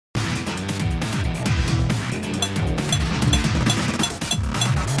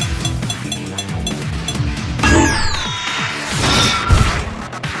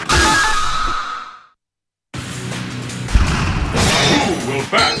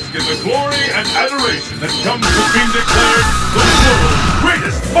in the glory and adoration that comes from being declared the world's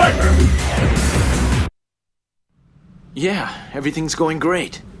greatest fighter! Yeah, everything's going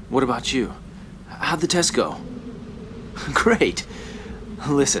great. What about you? How'd the test go? Great.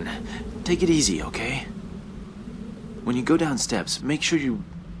 Listen, take it easy, okay? When you go down steps, make sure you...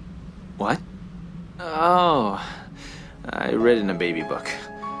 What? Oh, I read in a baby book.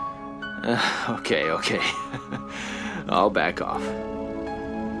 Okay. I'll back off.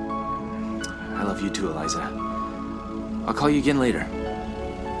 I love you too, Eliza. I'll call you again later.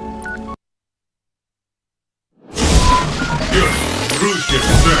 Good. Cruise ship,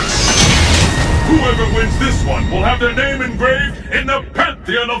 sir. Whoever wins this one will have their name engraved in the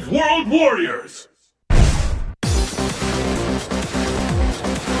pantheon of world warriors!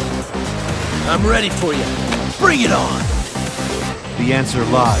 I'm ready for you. Bring it on! The answer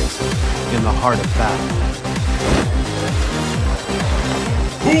lies in the heart of battle.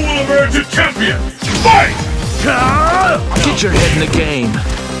 Who will emerge a champion? Fight! Get your head in the game.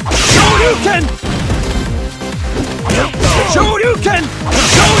 Shoryuken! Shoryuken!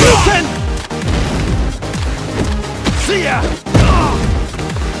 Shoryuken! See ya!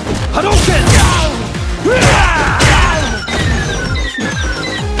 Hadouken!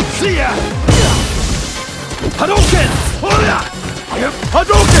 See ya! Hadouken!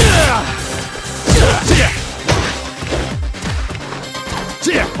 Hadouken! See ya!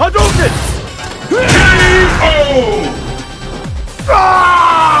 See ya! Hadouken! K.O.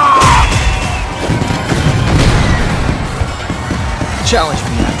 Challenge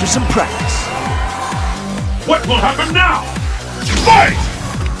me after some practice. What will happen now? Fight!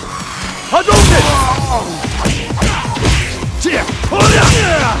 Hadouken! See ya!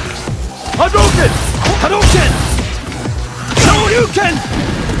 Hadouken! Hadouken! Shoryuken!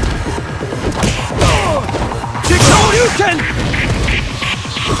 Shoryuken!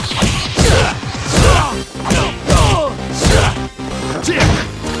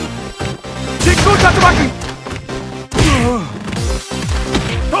 Jigsaw Tatsumaki!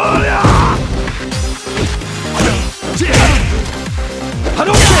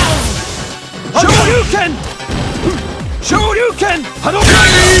 Hadouken! Shoryuken! Shoryuken! Hadouken!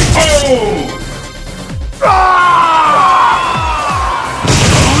 K.O.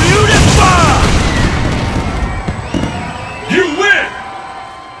 You win!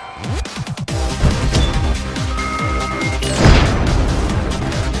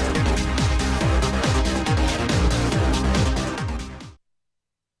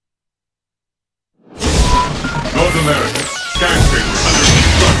 North America, skyscrapers under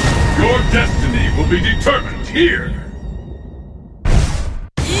construction. Your destiny will be determined here.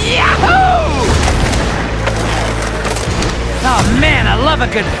 Yahoo! Oh man, I love a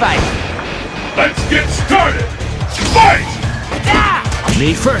good fight. Let's get started! Fight!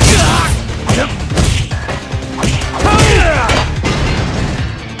 Me first.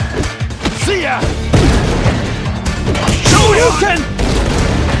 See ya! Shoryuken!